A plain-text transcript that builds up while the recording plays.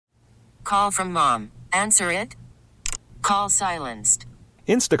Call from mom. Answer it. Call silenced.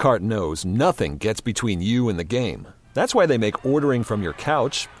 Instacart knows nothing gets between you and the game. That's why they make ordering from your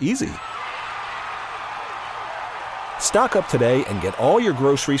couch easy. Stock up today and get all your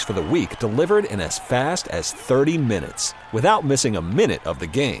groceries for the week delivered in as fast as 30 minutes without missing a minute of the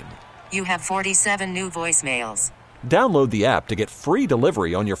game. You have 47 new voicemails. Download the app to get free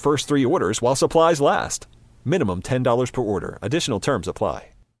delivery on your first 3 orders while supplies last. Minimum $10 per order. Additional terms apply.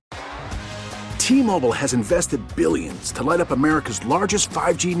 T-Mobile has invested billions to light up America's largest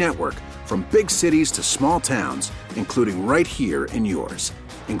 5G network, from big cities to small towns, including right here in yours.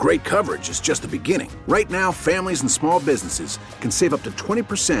 And great coverage is just the beginning. Right now, families and small businesses can save up to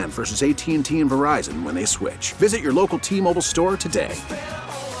 20% versus AT&T and Verizon when they switch. Visit your local T-Mobile store today.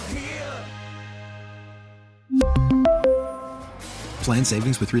 Plan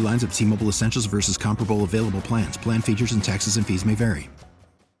savings with 3 lines of T-Mobile Essentials versus comparable available plans. Plan features and taxes and fees may vary.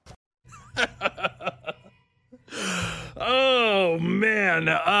 Oh,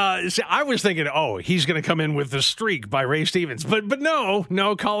 man. See, I was thinking, he's going to come in with The Streak by Ray Stevens. But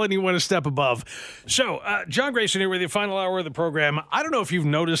no, Colin, you went a step above. So, John Grayson here with the final hour of the program. I don't know if you've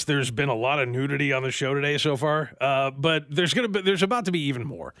noticed there's been a lot of nudity on the show today so far, but there's about to be even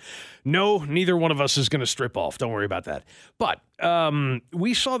more. No, neither one of us is going to strip off. Don't worry about that. But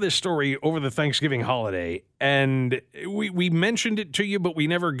we saw this story over the Thanksgiving holiday, and we mentioned it to you, but we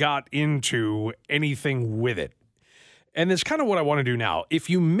never got into anything with it. And that's kind of what I want to do now. If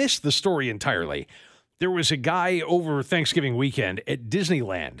you missed the story entirely, there was a guy over Thanksgiving weekend at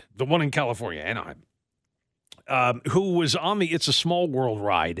Disneyland, the one in California, Anaheim, who was on the It's a Small World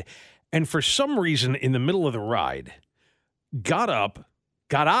ride, and for some reason in the middle of the ride, got out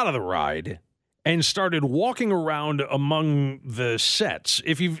of the ride, and started walking around among the sets.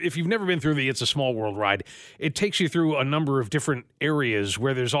 If you've never been through the It's a Small World ride, it takes you through a number of different areas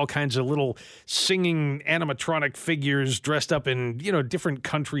where there's all kinds of little singing animatronic figures dressed up in, different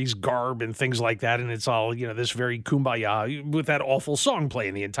countries' garb and things like that. And it's all, this very kumbaya with that awful song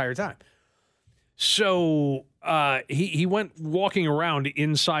playing the entire time. So he went walking around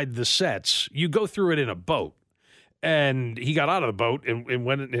inside the sets. You go through it in a boat. And he got out of the boat and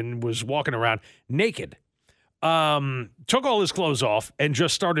went and was walking around naked. Took all his clothes off and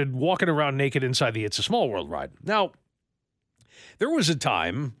just started walking around naked inside the It's a Small World ride. Now, there was a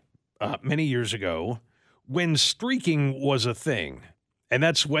time many years ago when streaking was a thing. And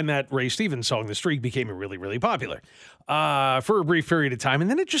that's when that Ray Stevens song, The Streak, became really, really popular for a brief period of time.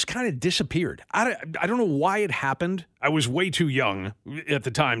 And then it just kind of disappeared. I don't know why it happened. I was way too young at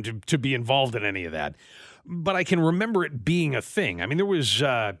the time to be involved in any of that. But I can remember it being a thing. I mean, there was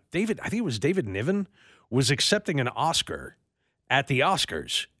David Niven was accepting an Oscar at the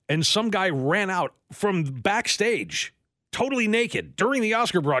Oscars, and some guy ran out from backstage, totally naked, during the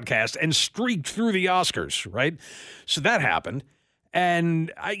Oscar broadcast and streaked through the Oscars, right? So that happened.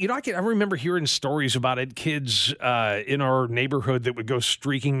 And I remember hearing stories about it, kids in our neighborhood that would go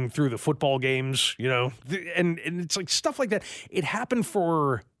streaking through the football games, and it's like stuff like that. It happened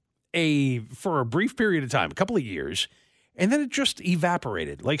for a brief period of time, a couple of years, and then it just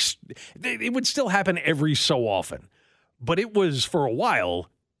evaporated. Like, it would still happen every so often, but it was, for a while,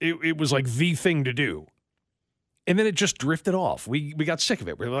 it was like the thing to do. And then it just drifted off. We got sick of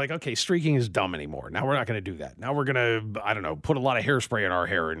it. We were like, okay, streaking is dumb anymore. Now we're not going to do that. Now we're going to, I don't know, put a lot of hairspray in our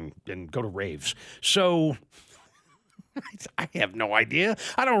hair and go to raves. So I have no idea.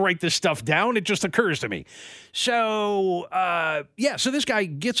 I don't write this stuff down. It just occurs to me. So, so this guy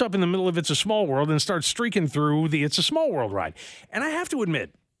gets up in the middle of It's a Small World and starts streaking through the It's a Small World ride. And I have to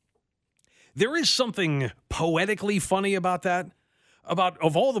admit, there is something poetically funny about that.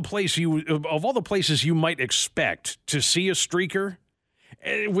 Of all the places you might expect to see a streaker,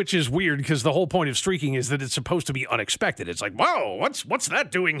 which is weird because the whole point of streaking is that it's supposed to be unexpected. It's like, wow, what's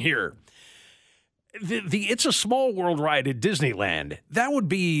that doing here? The It's a Small World ride at Disneyland, that would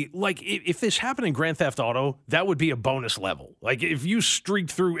be like, if this happened in Grand Theft Auto, that would be a bonus level. Like, if you streaked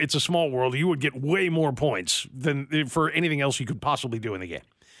through It's a Small World, you would get way more points than for anything else you could possibly do in the game.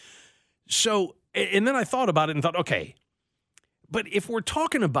 So, and then I thought about it and thought, okay, but if we're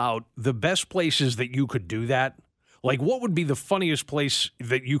talking about the best places that you could do that, like, what would be the funniest place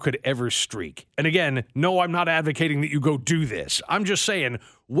that you could ever streak? And again, no, I'm not advocating that you go do this. I'm just saying,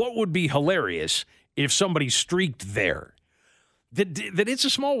 what would be hilarious if somebody streaked there? That It's a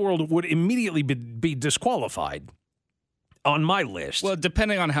Small World would immediately be disqualified on my list. Well,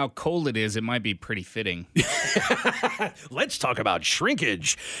 depending on how cold it is, it might be pretty fitting. Let's talk about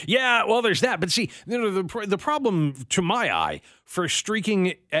shrinkage. Yeah, well, there's that. But see, the problem to my eye for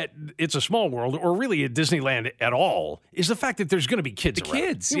streaking at It's a Small World, or really at Disneyland at all, is the fact that there's going to be kids around.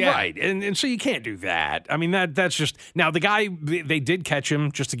 Kids, yeah. Right. And so you can't do that. I mean, that's just... Now, the guy, they did catch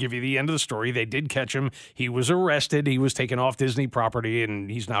him, just to give you the end of the story, they did catch him. He was arrested. He was taken off Disney property,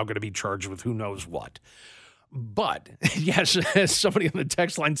 and he's now going to be charged with who knows what. But, yes, as somebody on the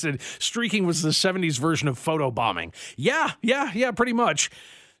text line said, streaking was the 70s version of photobombing. Yeah, pretty much.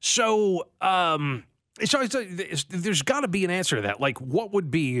 So, there's got to be an answer to that. Like, what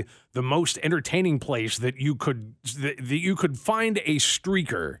would be the most entertaining place that you could find a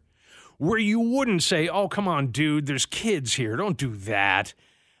streaker where you wouldn't say, "Oh, come on, dude, there's kids here. Don't do that."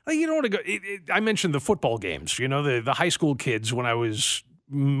 Like, you don't want to go. I mentioned the football games. You know, the high school kids when I was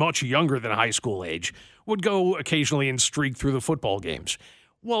much younger than high school age would go occasionally and streak through the football games.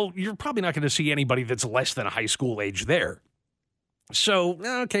 Well, you're probably not going to see anybody that's less than high school age there. So,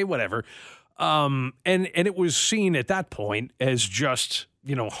 okay, whatever. And it was seen at that point as just,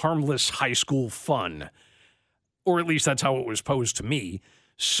 harmless high school fun. Or at least that's how it was posed to me.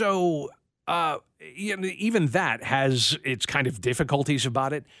 So, even that has its kind of difficulties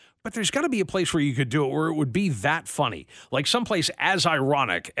about it. But there's got to be a place where you could do it where it would be that funny. Like someplace as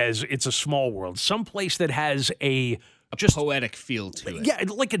ironic as It's a Small World. Someplace that has a poetic feel to it. Yeah,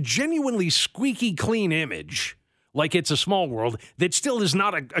 like a genuinely squeaky clean image. Like It's a Small World that still is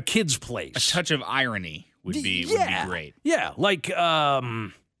not a kid's place. A touch of irony would be great. Yeah, like...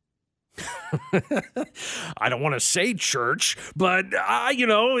 I don't want to say church, but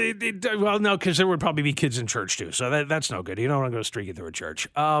well, no, because there would probably be kids in church too, so that's no good. You don't want to go streaking through a church.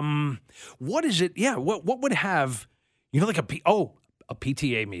 What is it? Yeah, what would have, like a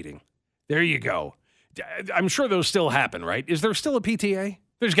PTA meeting? There you go. I'm sure those still happen, right? Is there still a PTA?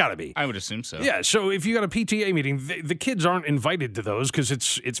 There's got to be. I would assume so. Yeah, so if you got a PTA meeting, the kids aren't invited to those because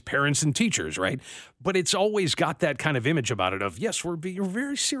it's parents and teachers, right? But it's always got that kind of image about it of, yes, you're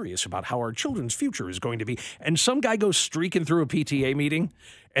very serious about how our children's future is going to be. And some guy goes streaking through a PTA meeting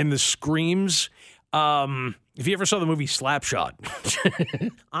and the screams. If you ever saw the movie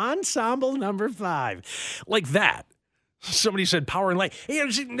Slapshot, Ensemble Number 5, like that. Somebody said Power and Light. Hey,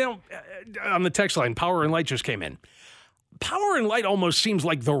 on the text line, Power and Light just came in. Power and Light almost seems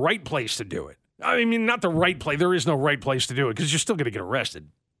like the right place to do it. I mean, not the right place. There is no right place to do it because you're still going to get arrested.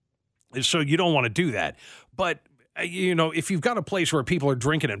 So you don't want to do that. But, if you've got a place where people are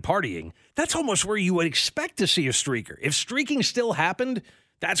drinking and partying, that's almost where you would expect to see a streaker. If streaking still happened,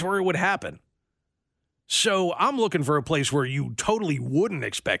 that's where it would happen. So I'm looking for a place where you totally wouldn't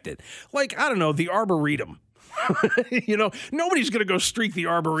expect it. Like, I don't know, the Arboretum. Nobody's going to go streak the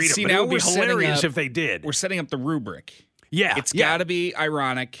Arboretum. See, now it would be hilarious if they did. We're setting up the rubric. Yeah. It's got to be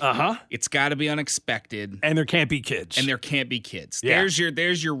ironic. Uh-huh. It's got to be unexpected. And there can't be kids. Yeah.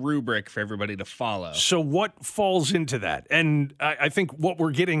 There's your rubric for everybody to follow. So what falls into that? And I think what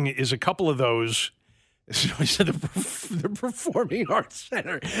we're getting is a couple of those. So the Performing Arts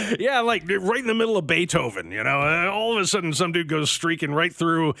Center. Yeah, like right in the middle of Beethoven, all of a sudden some dude goes streaking right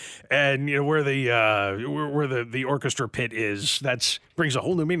through and where the orchestra pit is. That brings a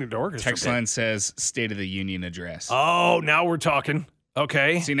whole new meaning to orchestra. Text line says State of the Union address. Oh, now we're talking.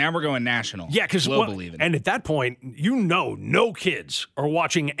 Okay. See, now we're going national. Yeah, because global even. And at that point, no kids are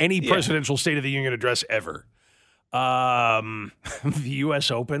watching any presidential State of the Union address ever. The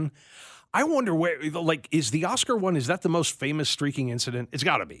U.S. Open. I wonder is the Oscar one, is that the most famous streaking incident? It's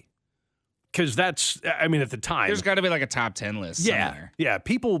got to be. Because at the time. There's got to be like a top 10 list somewhere. Yeah,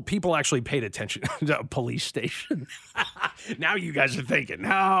 people actually paid attention to a police station. Now you guys are thinking,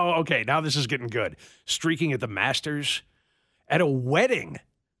 now this is getting good. Streaking at the Masters, at a wedding.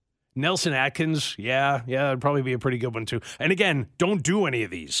 Nelson Atkins, it'd probably be a pretty good one too. And again, don't do any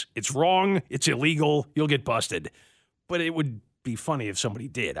of these. It's wrong, it's illegal, you'll get busted. But it would be funny if somebody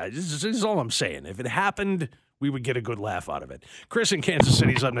did. This is all I'm saying. If it happened, we would get a good laugh out of it. Chris in Kansas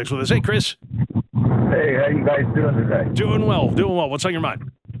City is up next with us. Hey, Chris. Hey, how you guys doing today? Doing well. What's on your mind?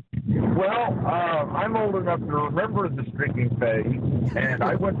 Well, I'm old enough to remember the streaking phase, and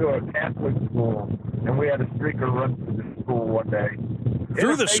I went to a Catholic school, and we had a streaker run through the school one day.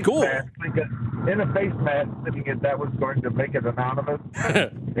 Through the school? In a face mask, thinking that was going to make it anonymous.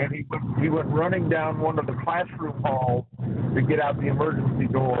 And he went running down one of the classroom halls to get out the emergency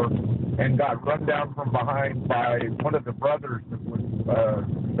door and got run down from behind by one of the brothers that was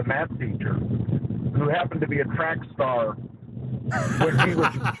the math teacher, who happened to be a track star when he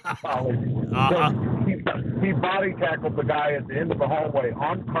was in college. So he body tackled the guy at the end of the hallway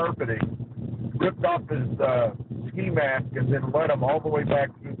on carpeting, ripped off his ski mask and then led them all the way back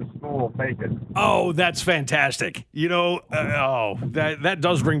through the school naked. Oh, that's fantastic. That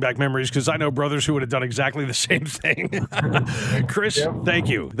does bring back memories because I know brothers who would have done exactly the same thing. Chris, Thank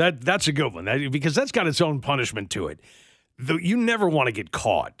you. That's a good one because that's got its own punishment to it. You never want to get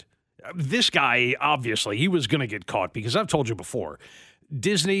caught. This guy, obviously, he was going to get caught because I've told you before,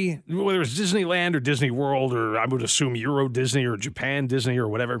 Disney, whether it's Disneyland or Disney World or I would assume Euro Disney or Japan Disney or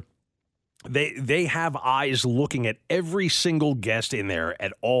whatever, they have eyes looking at every single guest in there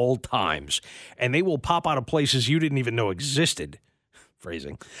at all times, and they will pop out of places you didn't even know existed.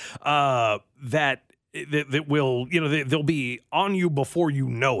 Phrasing. That will, they'll be on you before you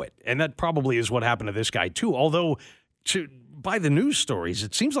know it, and that probably is what happened to this guy too. Although, by the news stories,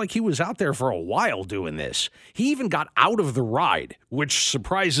 it seems like he was out there for a while doing this. He even got out of the ride, which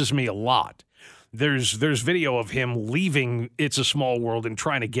surprises me a lot. There's video of him leaving It's a Small World and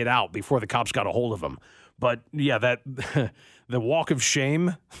trying to get out before the cops got a hold of him. But yeah, that the walk of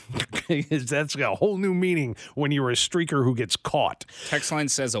shame, that's got a whole new meaning when you're a streaker who gets caught. Text line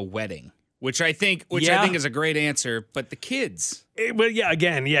says a wedding, which I think is a great answer. But the kids,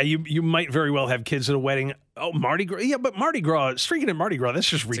 you might very well have kids at a wedding. Oh, Mardi Gras, yeah, but Mardi Gras, streaking at Mardi Gras, that's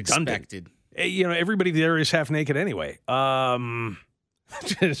just redundant. Expected. Everybody there is half naked anyway.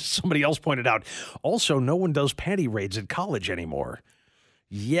 Somebody else pointed out, also, no one does panty raids at college anymore.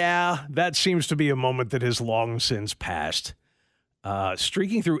 Yeah, that seems to be a moment that has long since passed.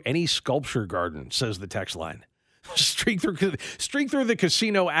 Streaking through any sculpture garden, says the text line. Streak through the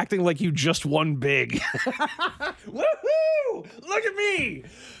casino acting like you just won big. Woohoo! Look at me!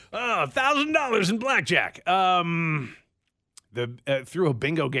 $1,000 in blackjack. Through a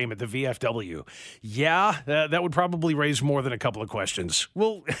bingo game at the VFW. Yeah, that would probably raise more than a couple of questions.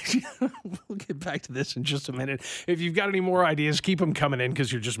 We'll get back to this in just a minute. If you've got any more ideas, keep them coming in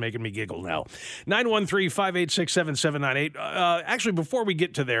because you're just making me giggle now. 913-586-7798. Actually, before we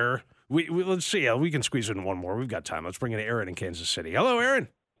get to there, let's see. We can squeeze in one more. We've got time. Let's bring in Aaron in Kansas City. Hello, Aaron.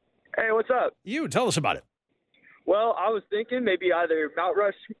 Hey, what's up? Tell us about it. Well, I was thinking maybe either Mount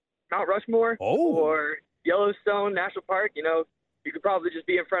Rushmore or Yellowstone National Park. You could probably just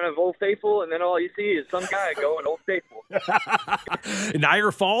be in front of Old Faithful, and then all you see is some guy going Old Faithful.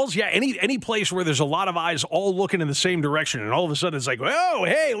 Niagara Falls, yeah, any place where there's a lot of eyes all looking in the same direction, and all of a sudden it's like, oh,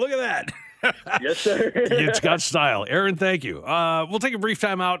 hey, look at that. Yes, sir. It's got style. Aaron, thank you. We'll take a brief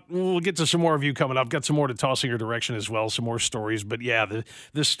time out. We'll get to some more of you coming up. Got some more to toss in your direction as well, some more stories. But yeah, the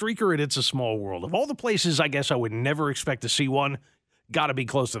streaker at It's a Small World. Of all the places I guess I would never expect to see one, got to be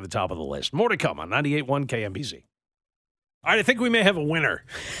close to the top of the list. More to come on 98.1 KMBZ. All right, I think we may have a winner.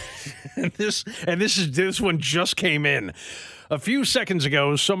 This one just came in. A few seconds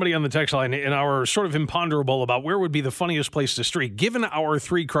ago, somebody on the text line in our sort of imponderable about where would be the funniest place to streak, given our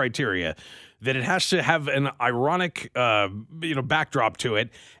three criteria, that it has to have an ironic backdrop to it,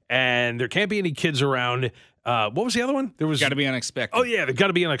 and there can't be any kids around. What was the other one? There was got to be unexpected. Oh, yeah, they've got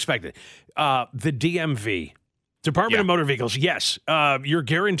to be unexpected. The DMV. Department of Motor Vehicles, yes. You're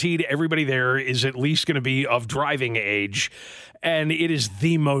guaranteed everybody there is at least going to be of driving age, and it is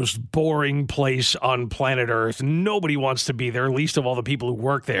the most boring place on planet Earth. Nobody wants to be there, least of all the people who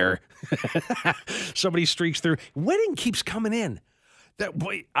work there. Somebody streaks through. Wedding keeps coming in.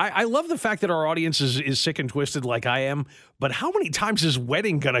 I love the fact that our audience is sick and twisted like I am, but how many times is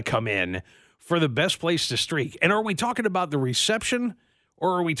Wedding going to come in for the best place to streak? And are we talking about the reception?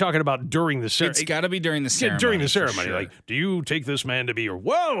 Or are we talking about during the ceremony? It's got to be during the ceremony. During the ceremony. Sure. Like, do you take this man to be your...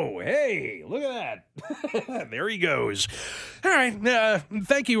 Whoa, hey, look at that. There he goes. All right.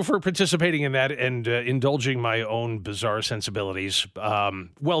 Thank you for participating in that and indulging my own bizarre sensibilities.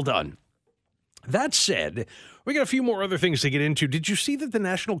 Well done. That said, we got a few more other things to get into. Did you see that the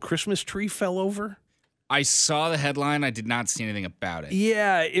National Christmas tree fell over? I saw the headline. I did not see anything about it.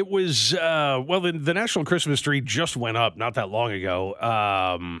 Yeah, it was, the National Christmas tree just went up not that long ago,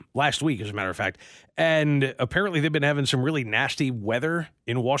 last week, as a matter of fact. And apparently they've been having some really nasty weather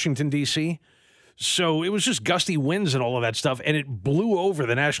in Washington, D.C., so it was just gusty winds and all of that stuff, and it blew over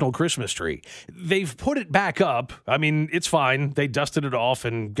the National Christmas tree. They've put it back up. I mean, it's fine. They dusted it off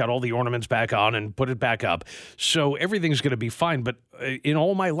and got all the ornaments back on and put it back up. So everything's going to be fine. But in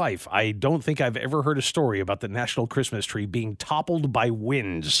all my life, I don't think I've ever heard a story about the National Christmas tree being toppled by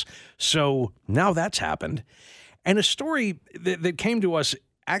winds. So now that's happened. And a story that came to us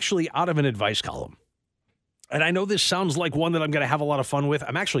actually out of an advice column. And I know this sounds like one that I'm going to have a lot of fun with.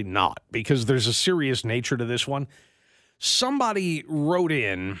 I'm actually not, because there's a serious nature to this one. Somebody wrote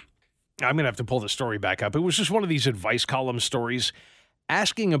in, I'm going to have to pull the story back up. It was just one of these advice column stories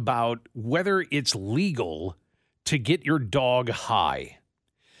asking about whether it's legal to get your dog high.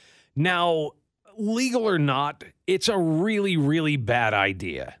 Now, Legal or not, it's a really, really bad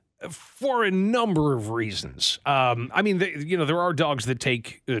idea for a number of reasons. I mean, there are dogs that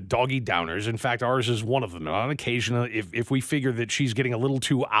take doggy downers. In fact, ours is one of them. And on occasion, if we figure that she's getting a little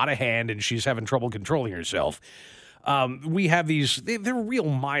too out of hand and she's having trouble controlling herself, we have these, they're real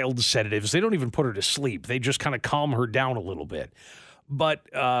mild sedatives. They don't even put her to sleep. They just kind of calm her down a little bit. But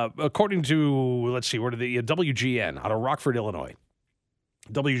according to, let's see, where did the WGN out of Rockford, Illinois.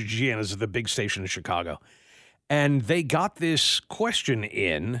 WGN is the big station in Chicago. And they got this question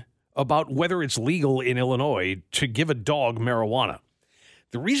in about whether it's legal in Illinois to give a dog marijuana.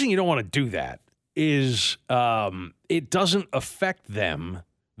 The reason you don't want to do that is it doesn't affect them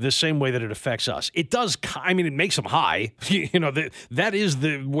the same way that it affects us. It does. I mean, it makes them high. That is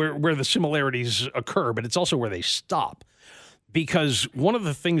where the similarities occur, but it's also where they stop. Because one of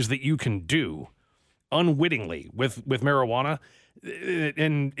the things that you can do unwittingly with marijuana,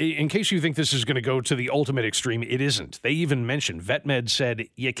 and in case you think this is going to go to the ultimate extreme, it isn't. They even mentioned, VetMed said,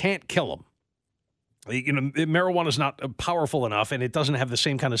 you can't kill them. Marijuana is not powerful enough, and it doesn't have the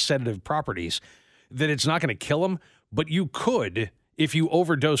same kind of sedative properties that it's not going to kill them. But you could, if you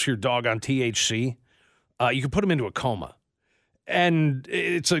overdose your dog on THC, you could put them into a coma. And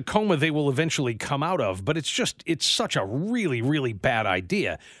it's a coma they will eventually come out of, but it's such a really, really bad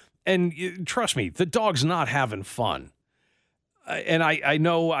idea. And trust me, the dog's not having fun. And I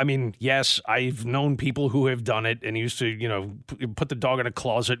know, I mean, yes, I've known people who have done it and used to, put the dog in a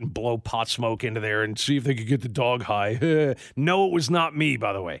closet and blow pot smoke into there and see if they could get the dog high. No, it was not me,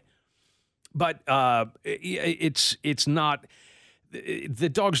 by the way. But it's not, the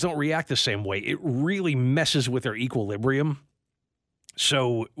dogs don't react the same way. It really messes with their equilibrium.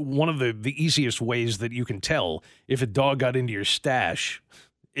 So one of the easiest ways that you can tell if a dog got into your stash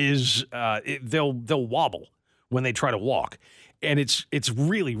is they'll wobble when they try to walk. And it's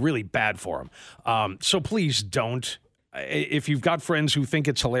really, really bad for them. So please don't. If you've got friends who think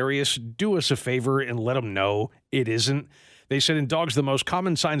it's hilarious, do us a favor and let them know it isn't. They said in dogs, the most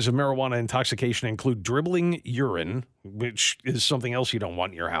common signs of marijuana intoxication include dribbling urine, which is something else you don't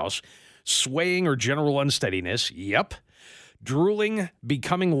want in your house, swaying or general unsteadiness. Yep. Drooling,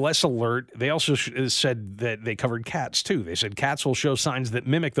 becoming less alert. They also said that they covered cats, too. They said cats will show signs that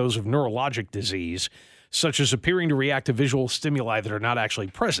mimic those of neurologic disease, such as appearing to react to visual stimuli that are not actually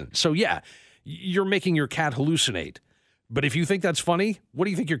present. So, yeah, you're making your cat hallucinate. But if you think that's funny, what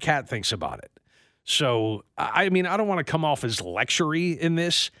do you think your cat thinks about it? So, I mean, I don't want to come off as lectury in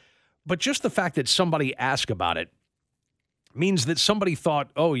this, but just the fact that somebody asked about it means that somebody thought,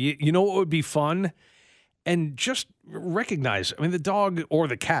 oh, you know what would be fun? And just recognize, I mean, the dog or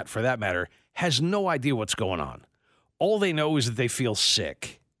the cat, for that matter, has no idea what's going on. All they know is that they feel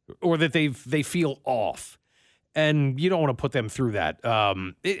sick or that they feel off. And you don't want to put them through that.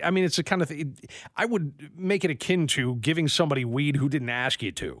 It's a kind of thing. I would make it akin to giving somebody weed who didn't ask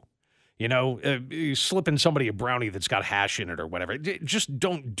you to. Slipping somebody a brownie that's got hash in it or whatever. Just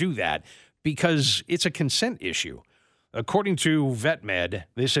don't do that because it's a consent issue. According to VetMed,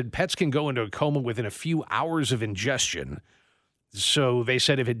 they said pets can go into a coma within a few hours of ingestion. So they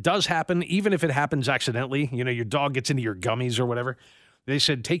said if it does happen, even if it happens accidentally, your dog gets into your gummies or whatever, they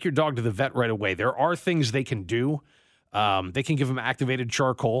said take your dog to the vet right away. There are things they can do. They can give them activated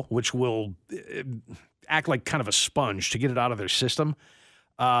charcoal, which will act like kind of a sponge to get it out of their system.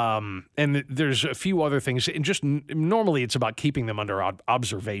 And there's a few other things. And just normally it's about keeping them under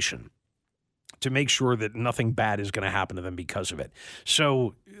observation to make sure that nothing bad is going to happen to them because of it.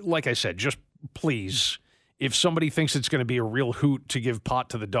 So, like I said, just please, if somebody thinks it's going to be a real hoot to give pot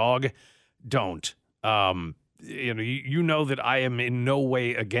to the dog, don't. You know that I am in no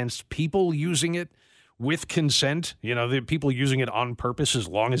way against people using it with consent. The people using it on purpose, as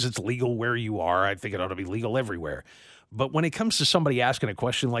long as it's legal where you are. I think it ought to be legal everywhere. But when it comes to somebody asking a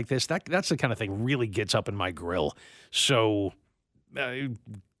question like this, that's the kind of thing really gets up in my grill. So,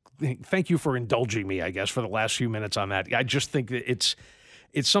 thank you for indulging me, I guess, for the last few minutes on that. I just think that it's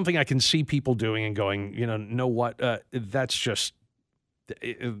something I can see people doing and going, know what? That's just,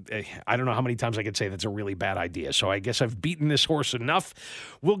 I don't know how many times I could say that's a really bad idea. So I guess I've beaten this horse enough.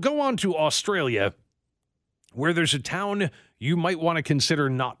 We'll go on to Australia, where there's a town you might want to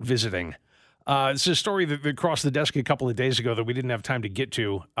consider not visiting. This is a story that crossed the desk a couple of days ago that we didn't have time to get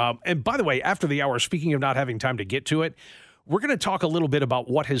to. And by the way, after the hour, speaking of not having time to get to it, we're going to talk a little bit about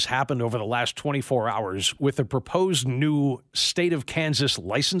what has happened over the last 24 hours with the proposed new state of Kansas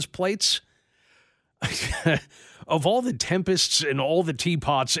license plates. Of all the tempests and all the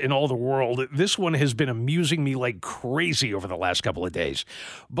teapots in all the world, this one has been amusing me like crazy over the last couple of days.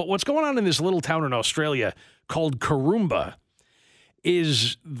 But what's going on in this little town in Australia called Karumba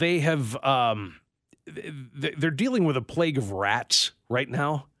is they have they're dealing with a plague of rats right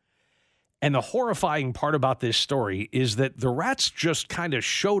now. And the horrifying part about this story is that the rats just kind of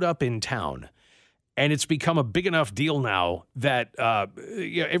showed up in town. And it's become a big enough deal now that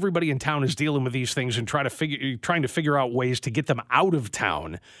everybody in town is dealing with these things and trying to figure out ways to get them out of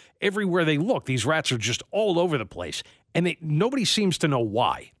town. Everywhere they look, these rats are just all over the place. And nobody seems to know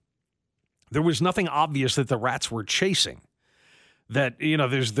why. There was nothing obvious that the rats were chasing. That,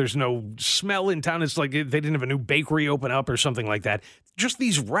 there's no smell in town. It's like they didn't have a new bakery open up or something like that. Just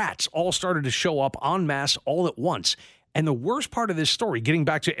these rats all started to show up en masse all at once. And the worst part of this story, getting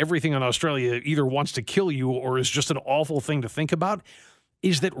back to everything in Australia either wants to kill you or is just an awful thing to think about,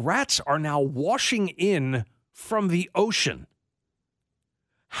 is that rats are now washing in from the ocean.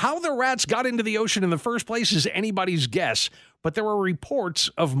 How the rats got into the ocean in the first place is anybody's guess, but there are reports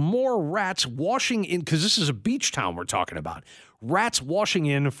of more rats washing in, because this is a beach town we're talking about, rats washing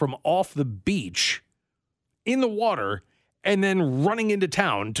in from off the beach in the water and then running into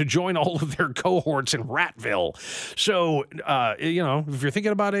town to join all of their cohorts in Ratville. So, if you're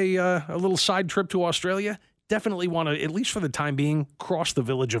thinking about a little side trip to Australia, definitely want to, at least for the time being, cross the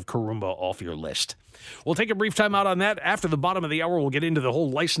village of Karumba off your list. We'll take a brief time out on that. After the bottom of the hour, we'll get into the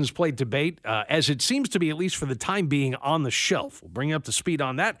whole license plate debate, as it seems to be, at least for the time being, on the shelf. We'll bring you up to speed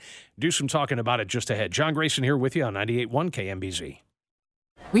on that, do some talking about it just ahead. John Grayson here with you on 98.1 KMBZ.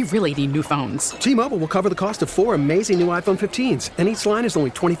 We really need new phones. T-Mobile will cover the cost of 4 amazing new iPhone 15s, and each line is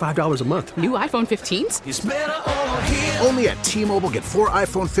only $25 a month. New iPhone 15s? It's better over here. Only at T-Mobile, get 4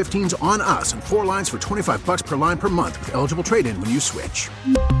 iPhone 15s on us and 4 lines for $25 per line per month with eligible trade-in when you switch.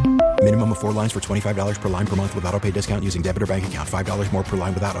 Minimum of 4 lines for $25 per line per month with autopay discount using debit or bank account. $5 more per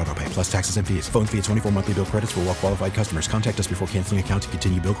line without autopay, plus taxes and fees. Phone fee at 24 monthly bill credits for well-qualified customers. Contact us before canceling account to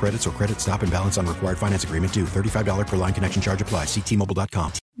continue bill credits or credit stop and balance on required finance agreement due. $35 per line connection charge applies. See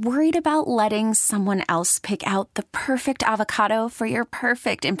T-Mobile.com. Worried about letting someone else pick out the perfect avocado for your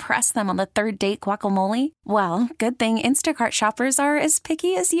perfect impress them on the third date guacamole? Well, good thing Instacart shoppers are as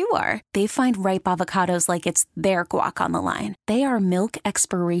picky as you are. They find ripe avocados like it's their guac on the line. They are milk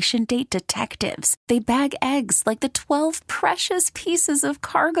expiration date detectives. They bag eggs like the 12 precious pieces of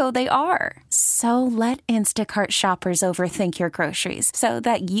cargo they are. So let Instacart shoppers overthink your groceries so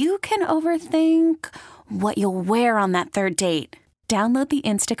that you can overthink what you'll wear on that third date. Download the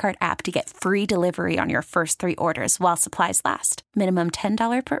Instacart app to get free delivery on your first 3 orders while supplies last. Minimum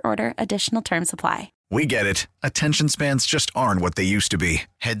 $10 per order. Additional terms apply. We get it. Attention spans just aren't what they used to be.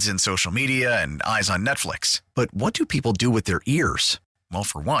 Heads in social media and eyes on Netflix. But what do people do with their ears? Well,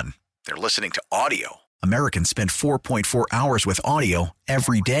 for one, they're listening to audio. Americans spend 4.4 hours with audio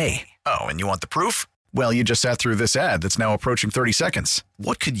every day. Oh, and you want the proof? Well, you just sat through this ad that's now approaching 30 seconds.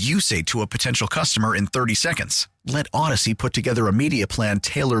 What could you say to a potential customer in 30 seconds? Let Odyssey put together a media plan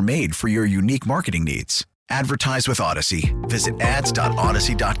tailor-made for your unique marketing needs. Advertise with Odyssey. Visit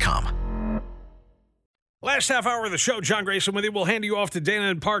ads.odyssey.com. Last half hour of the show, John Grayson with you. We'll hand you off to Dana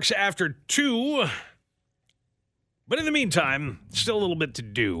and Parks after 2. But in the meantime, still a little bit to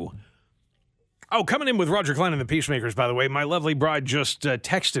do. Oh, coming in with Roger Klein and the Peacemakers, by the way, my lovely bride just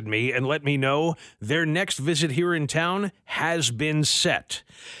texted me and let me know their next visit here in town has been set.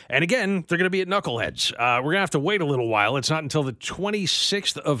 And again, they're going to be at Knuckleheads. We're going to have to wait a little while. It's not until the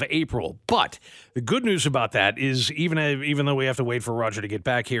 26th of April. But the good news about that is even though we have to wait for Roger to get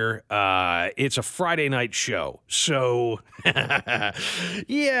back here, it's a Friday night show. So,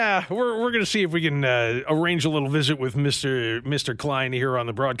 yeah, we're going to see if we can arrange a little visit with Mr. Klein here on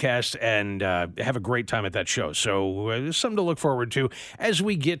the broadcast and have a great time at that show. So there's something to look forward to as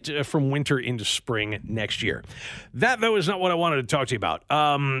we get from winter into spring next year. That, though, is not what I wanted to talk to you about.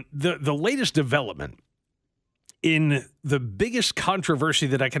 The latest development in the biggest controversy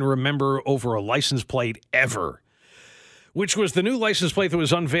that I can remember over a license plate ever, which was the new license plate that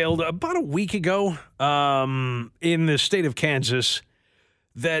was unveiled about a week ago in the state of Kansas,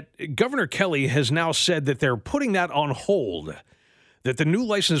 that Governor Kelly has now said that they're putting that on hold, that the new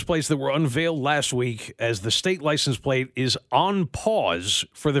license plates that were unveiled last week as the state license plate is on pause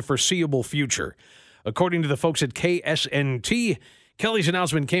for the foreseeable future. According to the folks at KSNT, Kelly's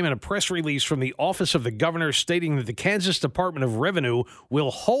announcement came in a press release from the Office of the Governor stating that the Kansas Department of Revenue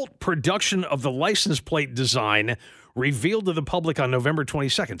will halt production of the license plate design revealed to the public on November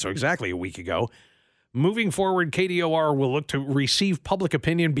 22nd, so exactly a week ago. Moving forward, KDOR will look to receive public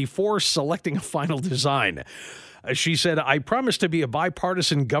opinion before selecting a final design. She said, I promise to be a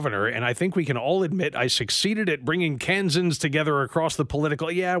bipartisan governor, and I think we can all admit I succeeded at bringing Kansans together across the political,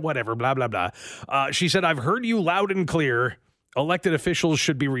 blah, blah, blah. She said, I've heard you loud and clear. Elected officials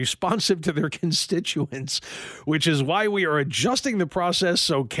should be responsive to their constituents, which is why we are adjusting the process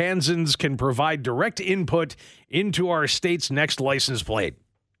so Kansans can provide direct input into our state's next license plate.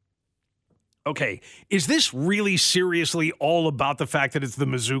 Okay, is this really seriously all about the fact that it's the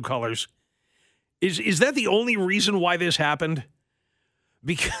Mizzou colors? Is that the only reason why this happened?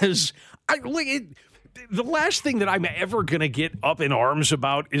 Because the last thing that I'm ever going to get up in arms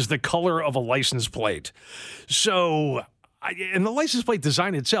about is the color of a license plate. So, and the license plate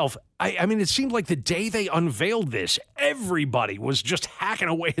design itself, I mean, it seemed like the day they unveiled this, everybody was just hacking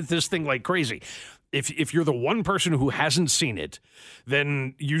away at this thing like crazy. If you're the one person who hasn't seen it,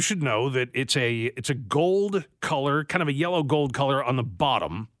 then you should know that it's a gold color, kind of a yellow gold color on the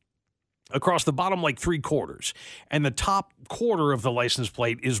bottom. Across the bottom, like 3/4. And the top quarter of the license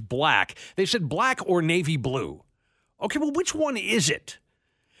plate is black. They said black or navy blue. Okay, well, which one is it?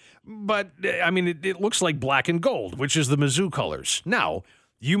 But, I mean, it looks like black and gold, which is the Mizzou colors. Now,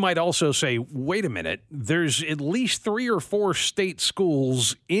 you might also say, wait a minute, there's at least 3 or 4 state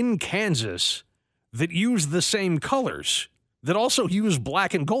schools in Kansas that use the same colors, that also use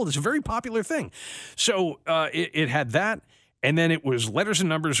black and gold. It's a very popular thing. So it had that. And then it was letters and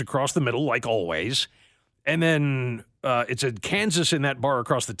numbers across the middle, like always. And then it said Kansas in that bar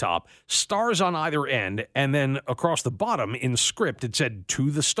across the top, stars on either end. And then across the bottom in script, it said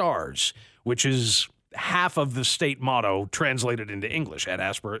to the stars, which is half of the state motto translated into English, ad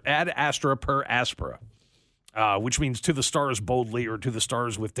astra per aspera, which means to the stars boldly or to the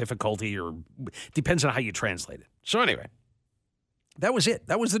stars with difficulty, or depends on how you translate it. So anyway, that was it.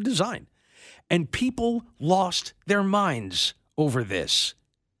 That was the design. And people lost their minds over this.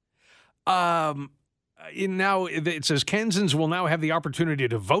 Now it says Kansans will now have the opportunity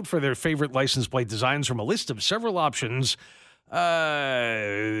to vote for their favorite license plate designs from a list of several options.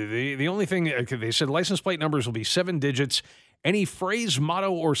 The only thing they said, license plate numbers will be 7 digits. Any phrase,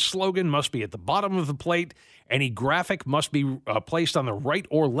 motto, or slogan must be at the bottom of the plate. Any graphic must be placed on the right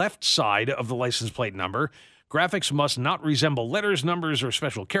or left side of the license plate number. Graphics must not resemble letters, numbers, or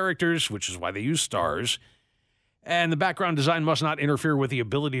special characters, which is why they use stars. And the background design must not interfere with the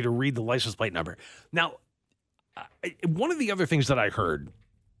ability to read the license plate number. Now, one of the other things that I heard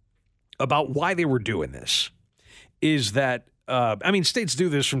about why they were doing this is that, states do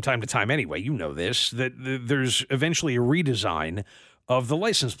this from time to time anyway. You know this, that there's eventually a redesign of the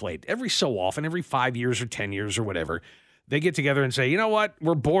license plate. Every so often, every 5 years or 10 years or whatever, they get together and say, you know what,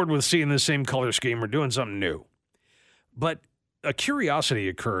 we're bored with seeing the same color scheme. We're doing something new. But a curiosity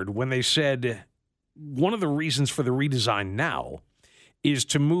occurred when they said one of the reasons for the redesign now is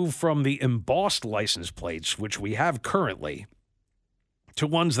to move from the embossed license plates, which we have currently, to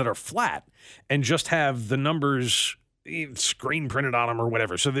ones that are flat and just have the numbers screen printed on them or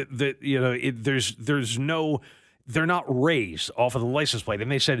whatever. So that they're not raised off of the license plate.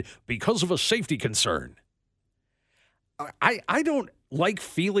 And they said, because of a safety concern. I don't like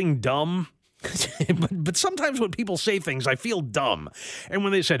feeling dumb, but sometimes when people say things, I feel dumb. And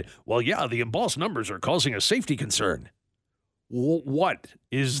when they said, well, yeah, the embossed numbers are causing a safety concern. What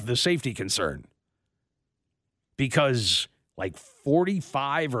is the safety concern? Because like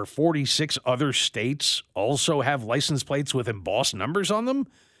 45 or 46 other states also have license plates with embossed numbers on them.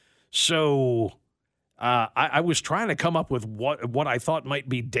 So I was trying to come up with what I thought might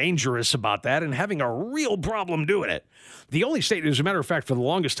be dangerous about that and having a real problem doing it. The only state, as a matter of fact, for the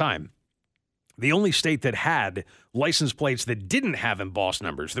longest time, the only state that had license plates that didn't have embossed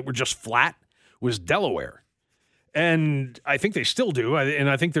numbers, that were just flat, was Delaware. And I think they still do, and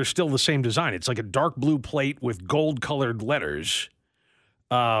I think they're still the same design. It's like a dark blue plate with gold-colored letters.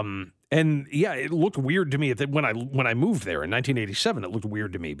 And yeah, it looked weird to me when I moved there in 1987. It looked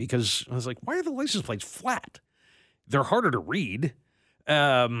weird to me because I was like, why are the license plates flat? They're harder to read.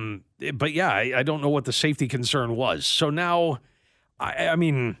 But yeah, I don't know what the safety concern was. So now, I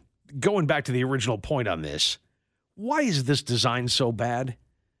mean, going back to the original point on this, why is this design so bad?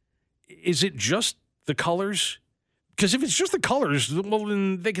 Is it just the colors? Because if it's just the colors, well,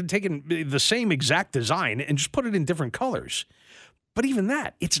 then they can take the same exact design and just put it in different colors. But even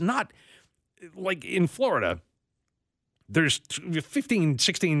that, it's not like in Florida, there's 15,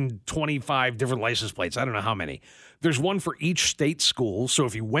 16, 25 different license plates. I don't know how many. There's one for each state school. So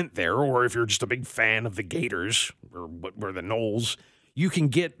if you went there, or if you're just a big fan of the Gators or the Knowles, you can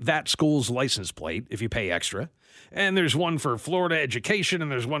get that school's license plate if you pay extra. And there's one for Florida Education, and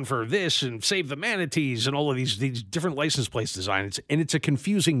there's one for this, and Save the Manatees, and all of these different license plates designs. And it's a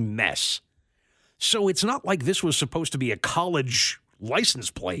confusing mess. So it's not like this was supposed to be a college license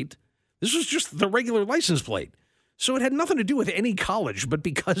plate. This was just the regular license plate. So it had nothing to do with any college, but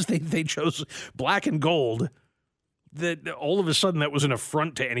because they chose black and gold that all of a sudden that was an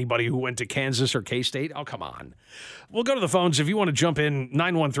affront to anybody who went to Kansas or K-State. Oh, come on. We'll go to the phones. If you want to jump in,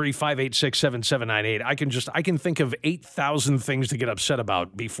 913-586-7798. I can think of 8,000 things to get upset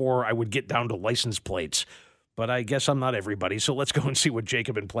about before I would get down to license plates. But I guess I'm not everybody, so let's go and see what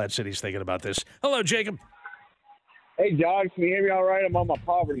Jacob in Platte City is thinking about this. Hello, Jacob. Hey, John, can you hear me all right? I'm on my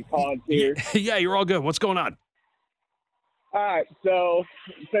poverty pause here. Yeah, you're all good. What's going on? All right, so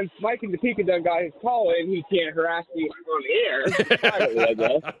since Mike and Topeka done got his call in, he can't harass me on the air privately, I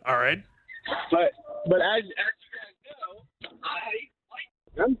guess. All right. But as you guys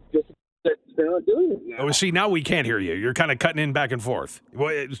know, I'm just they're not doing it now. Oh, see, now we can't hear you. You're kind of cutting in back and forth.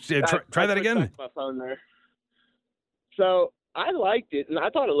 Try that again. My phone there. So I liked it, and I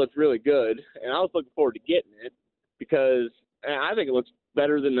thought it looked really good, and I was looking forward to getting it because I think it looks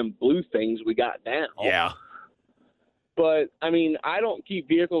better than them blue things we got now. Yeah. But, I mean, I don't keep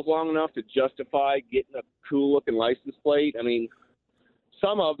vehicles long enough to justify getting a cool-looking license plate. I mean,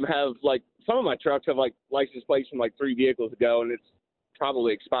 some of my trucks have, license plates from, 3 vehicles ago, and it's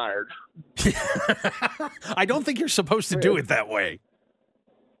probably expired. I don't think you're supposed to do it that way.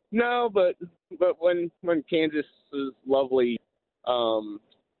 No, but when Kansas's lovely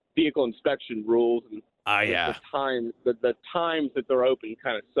vehicle inspection rules and the times that they're open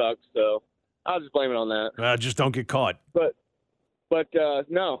kind of suck, so I'll just blame it on that. Just don't get caught. But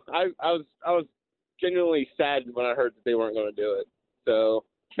no, I was genuinely saddened when I heard that they weren't going to do it. So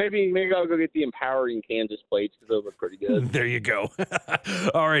maybe I'll go get the empowering Kansas plates because those look pretty good. There you go.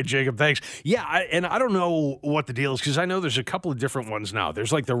 All right, Jacob, thanks. Yeah, I don't know what the deal is because I know there's a couple of different ones now.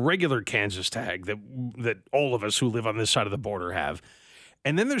 There's the regular Kansas tag that all of us who live on this side of the border have.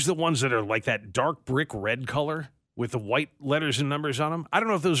 And then there's the ones that are like that dark brick red color with the white letters and numbers on them. I don't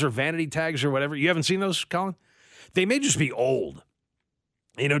know if those are vanity tags or whatever. You haven't seen those, Colin? They may just be old.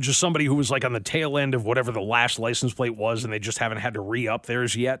 Just somebody who was on the tail end of whatever the last license plate was and they just haven't had to re-up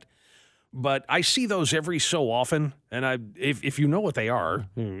theirs yet. But I see those every so often, and if you know what they are,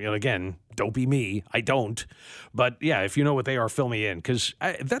 again, don't be me. I don't. But, yeah, if you know what they are, fill me in because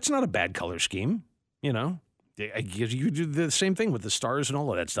that's not a bad color scheme, You do the same thing with the stars and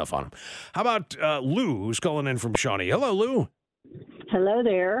all of that stuff on them. How about Lou, who's calling in from Shawnee? Hello, Lou. Hello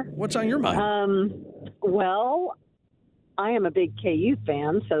there. What's on your mind? Well, I am a big KU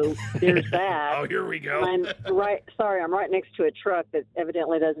fan, so there's that. Oh, here we go. I'm right next to a truck that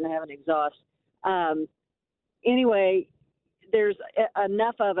evidently doesn't have an exhaust. Anyway, there's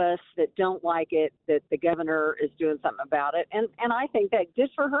enough of us that don't like it that the governor is doing something about it. And I think that good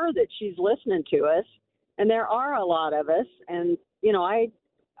for her that she's listening to us. And there are a lot of us. And,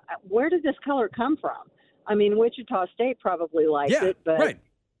 where did this color come from? I mean, Wichita State probably likes it, but right.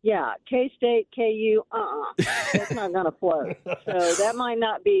 Yeah, K-State, KU, that's not going to float. So that might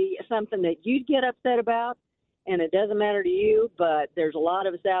not be something that you'd get upset about, and it doesn't matter to you, but there's a lot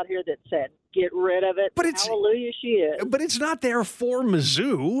of us out here that said, get rid of it. But hallelujah, she is. But it's not there for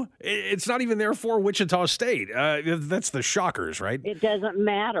Mizzou. It's not even there for Wichita State. That's the Shockers, right? It doesn't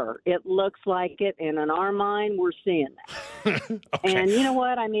matter. It looks like it, and in our mind, we're seeing that. Okay. And you know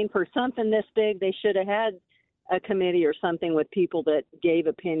what? I mean, for something this big, they should have had a committee or something with people that gave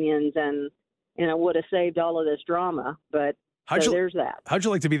opinions and it would have saved all of this drama. But there's that. How'd you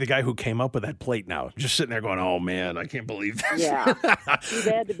like to be the guy who came up with that plate now? Just sitting there going, oh, man, I can't believe this. Yeah. Too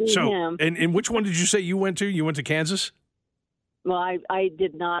bad to be him. And which one did you say you went to? You went to Kansas? Well, I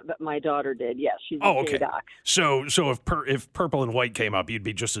did not, but my daughter did. Yes, she's a J-Doc. So if purple and white came up, you'd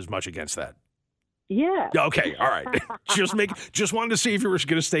be just as much against that. Yeah. Okay. All right. Just wanted to see if you were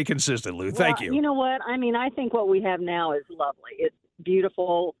going to stay consistent, Lou. Thank you. You know what? I mean, I think what we have now is lovely. It's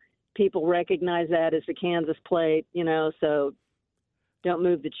beautiful. People recognize that as the Kansas plate, so don't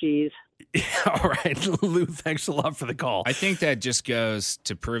move the cheese. All right, Lou, thanks a lot for the call. I think that just goes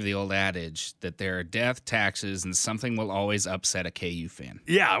to prove the old adage that there are death, taxes, and something will always upset a KU fan.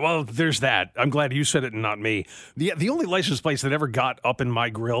 Yeah, well, there's that. I'm glad you said it and not me. The only license plates that ever got up in my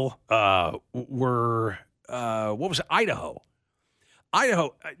grill were, what was it? Idaho.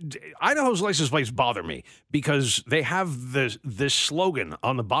 Idaho's license plates bother me because they have this slogan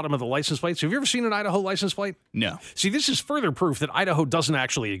on the bottom of the license plates. Have you ever seen an Idaho license plate? No. See, this is further proof that Idaho doesn't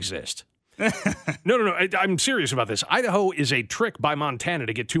actually exist. No. I'm serious about this. Idaho is a trick by Montana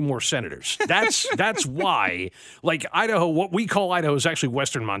to get 2 more senators. That's why, Idaho, what we call Idaho is actually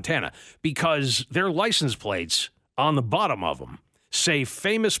Western Montana because their license plates on the bottom of them say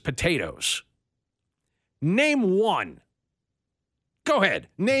famous potatoes. Name one. Go ahead.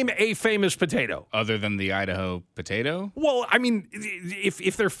 Name a famous potato. Other than the Idaho potato? Well, I mean,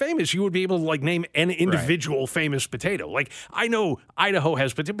 if they're famous, you would be able to name an individual famous potato. I know Idaho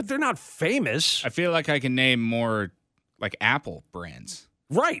has potato, but they're not famous. I feel like I can name more like Apple brands.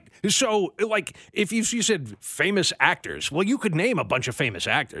 Right. So, like, if you said famous actors, well, you could name a bunch of famous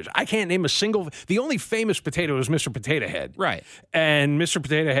actors. I can't name a single. The only famous potato is Mr. Potato Head. Right. And Mr.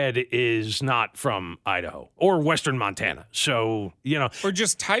 Potato Head is not from Idaho or Western Montana. So, Or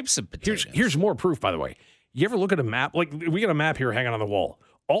just types of potatoes. Here's more proof, by the way. You ever look at a map? Like, we got a map here hanging on the wall.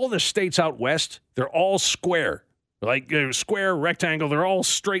 All the states out west, they're all square. Like square, rectangle, they're all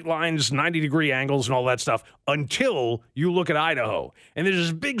straight lines, 90-degree angles and all that stuff until you look at Idaho. And there's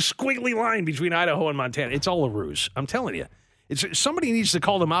this big squiggly line between Idaho and Montana. It's all a ruse. I'm telling you. Somebody needs to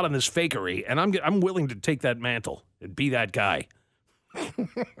call them out on this fakery, and I'm willing to take that mantle and be that guy.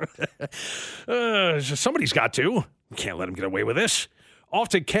 Somebody's got to. Can't let him get away with this. Off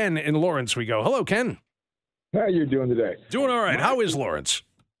to Ken in Lawrence we go. Hello, Ken. How are you doing today? Doing all right. How is Lawrence?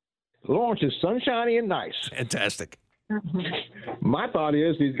 Lawrence is sunshiny and nice. Fantastic. My thought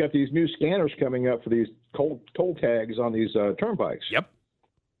is he's got these new scanners coming up for these toll tags on these turnpikes. Yep.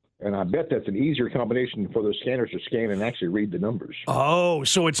 And I bet that's an easier combination for those scanners to scan and actually read the numbers. Oh,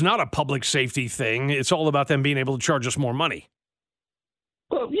 so it's not a public safety thing. It's all about them being able to charge us more money.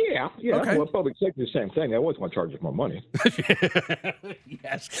 Well, yeah. Okay. Well, public safety is the same thing. They always want to charge us more money.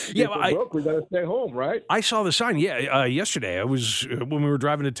 Yes. Yeah, we got to stay home, right? I saw the sign. Yeah, yesterday I was when we were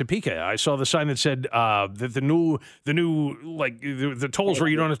driving to Topeka. I saw the sign that said that the new like the tolls where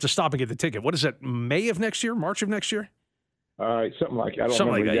you don't have to stop and get the ticket. What is that? May of next year? March of next year? Something like I don't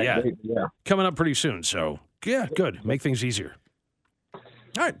something remember like that. date, yeah, coming up pretty soon. So yeah, good. Make things easier. All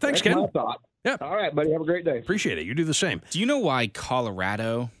right, thanks, That's Ken. my thought. Yeah. All right, buddy. Have a great day. Appreciate it. You do the same. Do you know why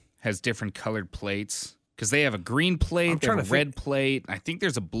Colorado has different colored plates? Because they have a green plate, they have a red plate. I think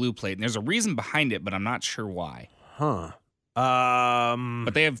there's a blue plate, and there's a reason behind it, but I'm not sure why. Huh.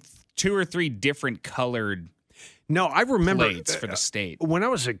 But they have 2 or 3 different colored. No, I remember plates for the state. When I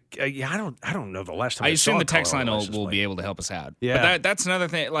was I don't know the last time. I assume saw the text line Colorado will be able to help us out. Yeah, but that's another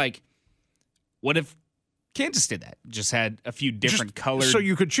thing. Like, what if Kansas did that? Just had a few different colored, so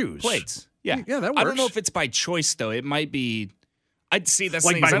you could choose plates. Yeah, that works. I don't know if it's by choice though. It might be. I'd see that's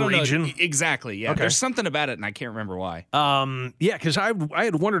like thing by is, I don't region. know. Exactly. Yeah. Okay. There's something about it, and I can't remember why. Yeah, because I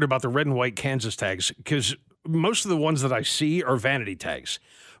had wondered about the red and white Kansas tags because most of the ones that I see are vanity tags.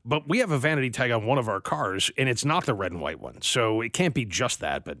 But we have a vanity tag on one of our cars, and it's not the red and white one. So it can't be just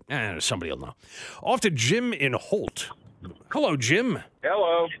that, but somebody will know. Off to Jim in Holt. Hello, Jim.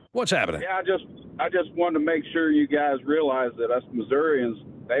 Hello. What's happening? Yeah, I just wanted to make sure you guys realize that us Missourians,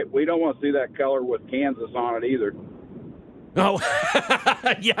 we don't want to see that color with Kansas on it either. Oh,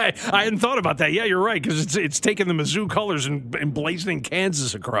 yeah, I hadn't thought about that. Yeah, you're right, because it's taking the Mizzou colors and blazoning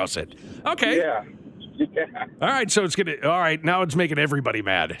Kansas across it. Okay. Yeah. All right, so now it's making everybody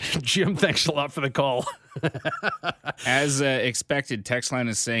mad. Jim, thanks a lot for the call. As expected, text line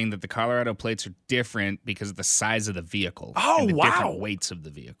is saying that the Colorado plates are different because of the size of the vehicle. Oh, and the wow. different weights of the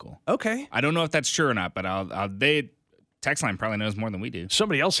vehicle. Okay. I don't know if that's true or not, but text line probably knows more than we do.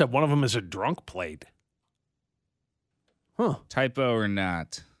 Somebody else said one of them is a drunk plate. Huh. Typo or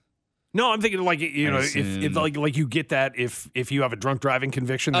not? No, I'm thinking like if like you get that if you have a drunk driving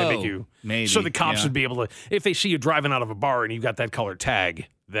conviction, they make you maybe. So the cops Yeah. would be able to, if they see you driving out of a bar and you got that color tag,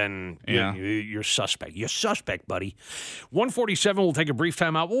 then Yeah. you're suspect. You're suspect, buddy. 147. We'll take a brief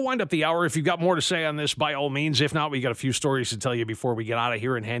time out. We'll wind up the hour. If you've got more to say on this, by all means. If not, we got a few stories to tell you before we get out of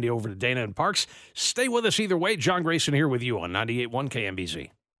here and hand you over to Dana and Parks. Stay with us either way. John Grayson here with you on 98.1 KMBZ.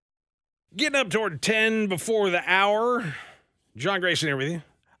 Getting up toward 10 before the hour. John Grayson here with you.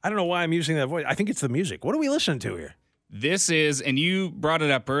 I don't know why I'm using that voice. I think it's the music. What are we listening to here? This is, and you brought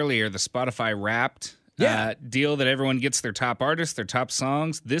it up earlier, the Spotify Wrapped deal that everyone gets their top artists, their top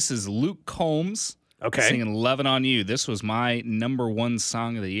songs. This is Luke Combs singing Lovin' On You. This was my number 1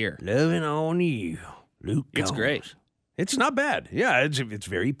 song of the year. Lovin' On You, Luke Combs. It's great. It's not bad. Yeah, it's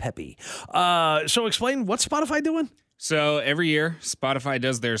very peppy. So explain, what's Spotify doing? So every year, Spotify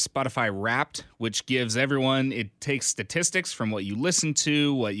does their Spotify Wrapped, which gives everyone, it takes statistics from what you listened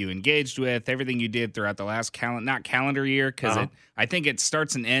to, what you engaged with, everything you did throughout the last not calendar year, because I think it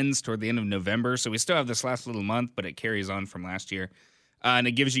starts and ends toward the end of November. So we still have this last little month, but it carries on from last year. And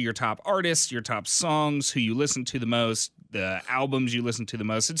it gives you your top artists, your top songs, who you listen to the most, the albums you listen to the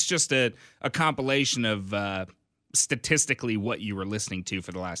most. It's just a compilation of statistically what you were listening to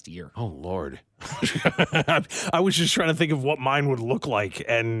for the last year. Oh, Lord. I was just trying to think of what mine would look like,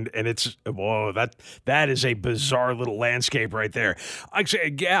 and it's, whoa, that is a bizarre little landscape right there.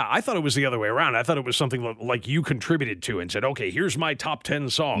 Actually, yeah, I thought it was the other way around. I thought it was something like you contributed to and said, okay, here's my top 10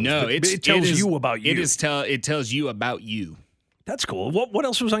 songs. No, it tells you about you. It tells you about you. That's cool. What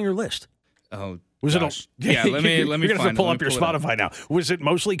else was on your list? Oh, Was Gosh. it? Yeah, let me You're gonna have find to pull it. up your Spotify now. Was it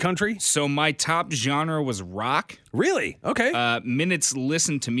mostly country? So my top genre was rock. Really? Okay. Minutes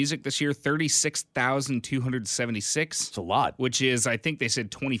listened to music this year, 36,276. It's a lot. Which is, I think they said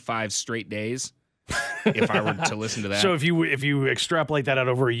 25 straight days. If I were to listen to that. So if you extrapolate that out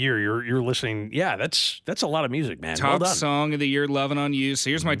over a year, you're listening. Yeah, that's a lot of music, man. Top well done. song of the year, "Lovin' on You." So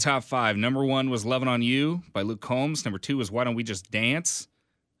here's my top 5. Number 1 was "Lovin' on You" by Luke Combs. Number 2 was "Why Don't We Just Dance"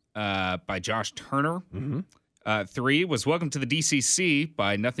 by Josh Turner. 3 was "Welcome to the DCC"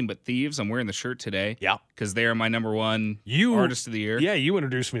 by Nothing But Thieves. I'm wearing the shirt today. Yeah, because they are my number 1 artist of the year. Yeah, you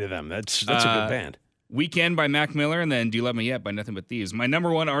introduced me to them. That's a good band. Weekend by Mac Miller, and then Do You Love Me Yet by Nothing But Thieves. My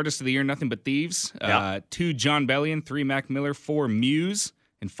number 1 artist of the year, Nothing But Thieves. 2, John Bellion. 3, Mac Miller. 4, Muse.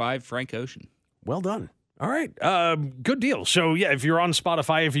 And 5, Frank Ocean. Well done. All right. Good deal. So, yeah, if you're on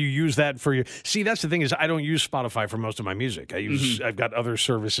Spotify, if you use that for your... See, that's the thing is I don't use Spotify for most of my music. I've got other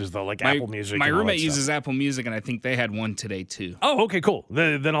services, though, like Apple Music. My and all roommate that uses stuff. Apple Music, and I think they had one today, too. Oh, okay, cool.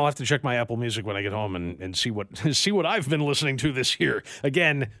 Then I'll have to check my Apple Music when I get home and see what see what I've been listening to this year.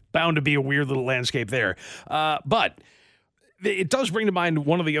 Again, bound to be a weird little landscape there. But it does bring to mind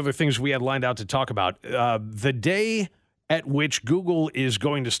one of the other things we had lined out to talk about. The day at which Google is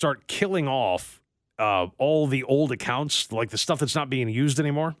going to start killing off all the old accounts, like the stuff that's not being used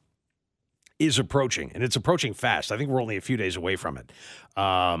anymore, is approaching, and it's approaching fast. I think we're only a few days away from it.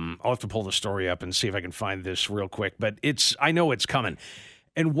 I'll have to pull the story up and see if I can find this real quick, but I know it's coming.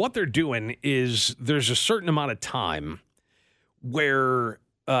 And what they're doing is there's a certain amount of time where,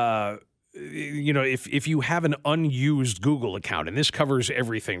 if you have an unused Google account, and this covers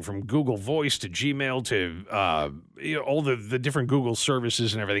everything from Google Voice to Gmail to all the different Google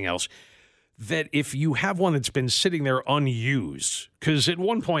services and everything else, that if you have one that's been sitting there unused, because at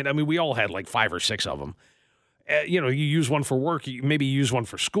one point, I mean, we all had like 5 or 6 of them. You use one for work, maybe you use one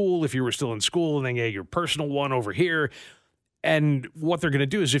for school if you were still in school, and then your personal one over here. And what they're going to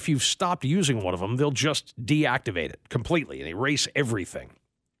do is if you've stopped using one of them, they'll just deactivate it completely and erase everything.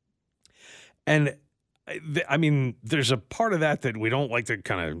 And I mean, there's a part of that we don't like to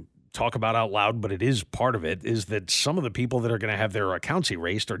kind of talk about out loud, but it is part of it, is that some of the people that are going to have their accounts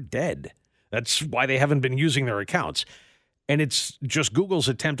erased are dead. That's why they haven't been using their accounts. And it's just Google's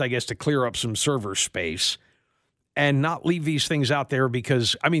attempt, I guess, to clear up some server space and not leave these things out there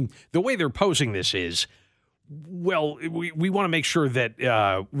because, I mean, the way they're posing this is, well, we want to make sure that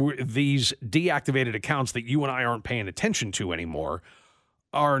these deactivated accounts that you and I aren't paying attention to anymore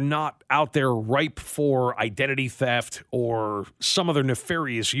are not out there ripe for identity theft or some other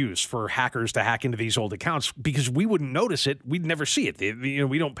nefarious use for hackers to hack into these old accounts, because we wouldn't notice it. We'd never see it.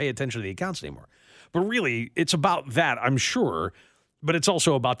 We don't pay attention to the accounts anymore. But really, it's about that, I'm sure, but it's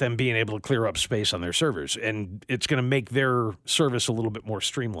also about them being able to clear up space on their servers, and it's going to make their service a little bit more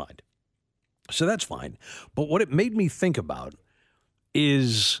streamlined. So that's fine. But what it made me think about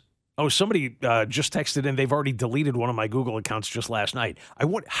is... Oh, somebody just texted in. They've already deleted one of my Google accounts just last night.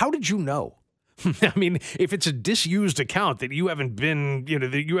 How did you know? I mean, if it's a disused account that you haven't been,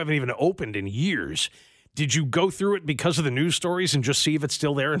 that you haven't even opened in years, did you go through it because of the news stories and just see if it's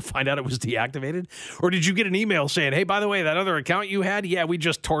still there and find out it was deactivated? Or did you get an email saying, hey, by the way, that other account you had, yeah, we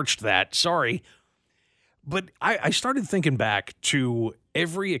just torched that. Sorry. But I started thinking back to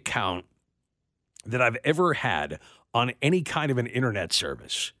every account that I've ever had on any kind of an internet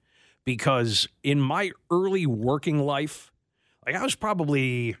service. Because in my early working life, like I was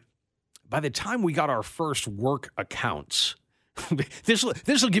probably, by the time we got our first work accounts, this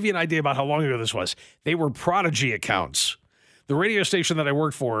will give you an idea about how long ago this was. They were Prodigy accounts. The radio station that I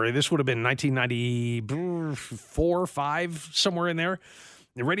worked for, this would have been 1994, 5, somewhere in there.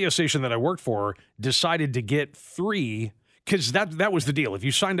 The radio station that I worked for decided to get 3. Because that was the deal. If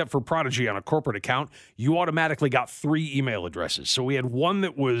you signed up for Prodigy on a corporate account, you automatically got 3 email addresses. So we had one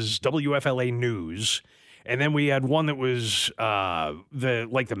that was WFLA News, and then we had one that was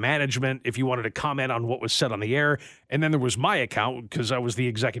the management, if you wanted to comment on what was said on the air. And then there was my account, because I was the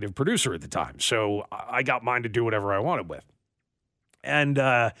executive producer at the time. So I got mine to do whatever I wanted with. And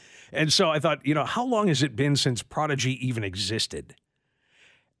so I thought, how long has it been since Prodigy even existed?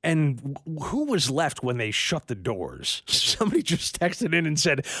 And who was left when they shut the doors? Somebody just texted in and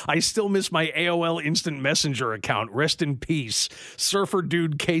said, I still miss my AOL Instant Messenger account. Rest in peace. Surfer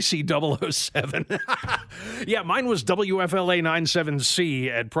Dude KC007. Yeah, mine was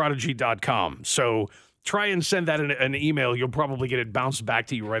WFLA97C at Prodigy.com. So try and send that an email. You'll probably get it bounced back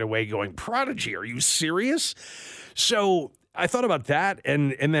to you right away going, Prodigy, are you serious? So I thought about that,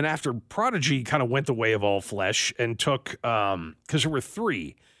 and then after Prodigy kind of went the way of all flesh and took, because there were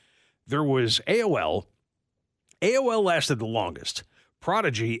 3. There was AOL. AOL lasted the longest.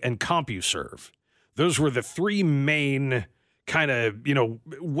 Prodigy and CompuServe. Those were the three main kind of,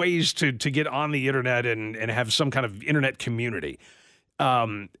 ways to get on the internet and have some kind of internet community.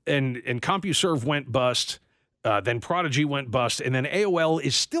 And CompuServe went bust. Then Prodigy went bust. And then AOL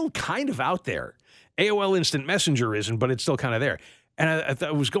is still kind of out there. AOL Instant Messenger isn't, but it's still kind of there. And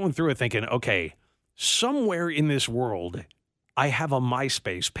I was going through it thinking, okay, somewhere in this world, I have a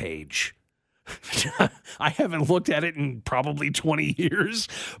MySpace page. I haven't looked at it in probably 20 years,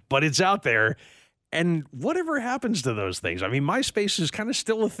 but it's out there. And whatever happens to those things? I mean, MySpace is kind of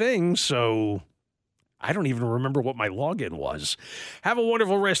still a thing, so I don't even remember what my login was. Have a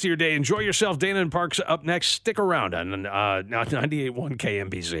wonderful rest of your day. Enjoy yourself. Dana and Parks up next. Stick around on 98.1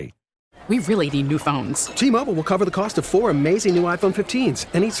 KMBZ. We really need new phones. T-Mobile will cover the cost of 4 amazing new iPhone 15s,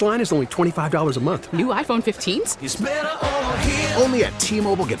 and each line is only $25 a month. New iPhone 15s? It's better over here. Only at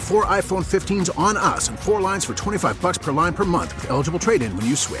T-Mobile, get 4 iPhone 15s on us and 4 lines for $25 per line per month with eligible trade-in when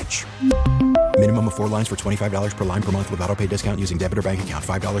you switch. Minimum of 4 lines for $25 per line per month with autopay discount using debit or bank account.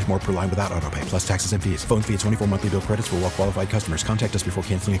 $5 more per line without autopay, plus taxes and fees. Phone fee at 24 monthly bill credits for well-qualified customers. Contact us before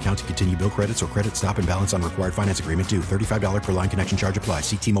canceling account to continue bill credits or credit stop and balance on required finance agreement due. $35 per line connection charge applies.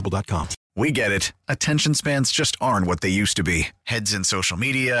 See T-Mobile.com. We get it. Attention spans just aren't what they used to be. Heads in social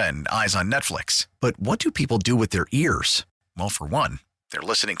media and eyes on Netflix. But what do people do with their ears? Well, for one, they're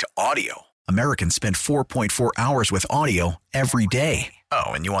listening to audio. Americans spend 4.4 hours with audio every day. Oh,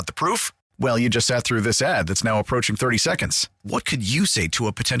 and you want the proof? Well, you just sat through this ad that's now approaching 30 seconds. What could you say to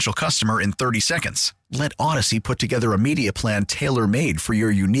a potential customer in 30 seconds? Let Odyssey put together a media plan tailor-made for your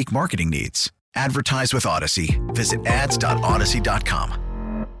unique marketing needs. Advertise with Odyssey. Visit ads.odyssey.com.